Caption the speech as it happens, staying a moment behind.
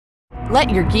Let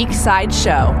your geek side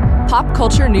show. Pop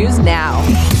culture news now.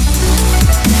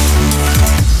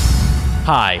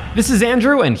 Hi, this is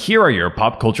Andrew, and here are your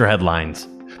pop culture headlines.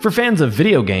 For fans of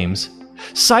video games,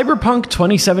 Cyberpunk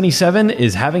 2077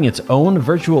 is having its own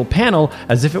virtual panel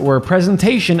as if it were a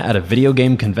presentation at a video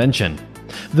game convention.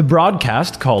 The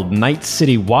broadcast, called Night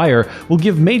City Wire, will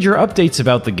give major updates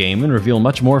about the game and reveal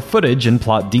much more footage and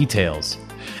plot details.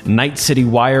 Night City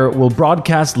Wire will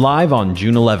broadcast live on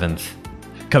June 11th.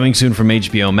 Coming soon from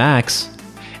HBO Max,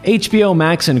 HBO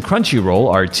Max and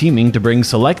Crunchyroll are teaming to bring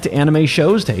select anime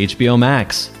shows to HBO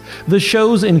Max. The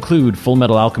shows include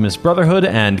Fullmetal Alchemist Brotherhood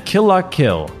and Kill La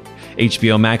Kill.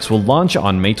 HBO Max will launch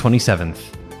on May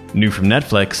 27th. New from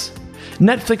Netflix,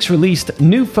 Netflix released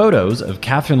new photos of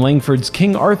Catherine Langford's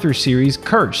King Arthur series,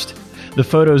 Cursed. The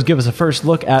photos give us a first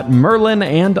look at Merlin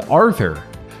and Arthur.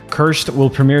 Cursed will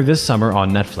premiere this summer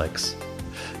on Netflix.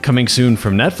 Coming soon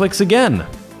from Netflix again,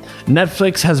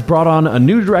 Netflix has brought on a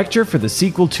new director for the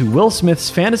sequel to Will Smith's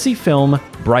fantasy film,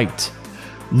 Bright.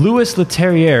 Louis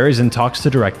Leterrier is in talks to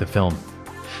direct the film.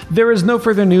 There is no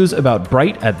further news about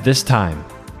Bright at this time.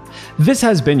 This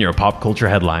has been your Pop Culture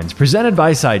Headlines, presented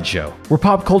by Sideshow, where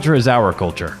pop culture is our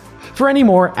culture. For any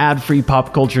more ad-free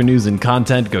pop culture news and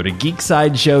content, go to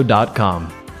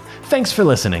geeksideshow.com. Thanks for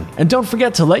listening, and don't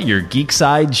forget to let your geek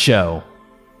side show.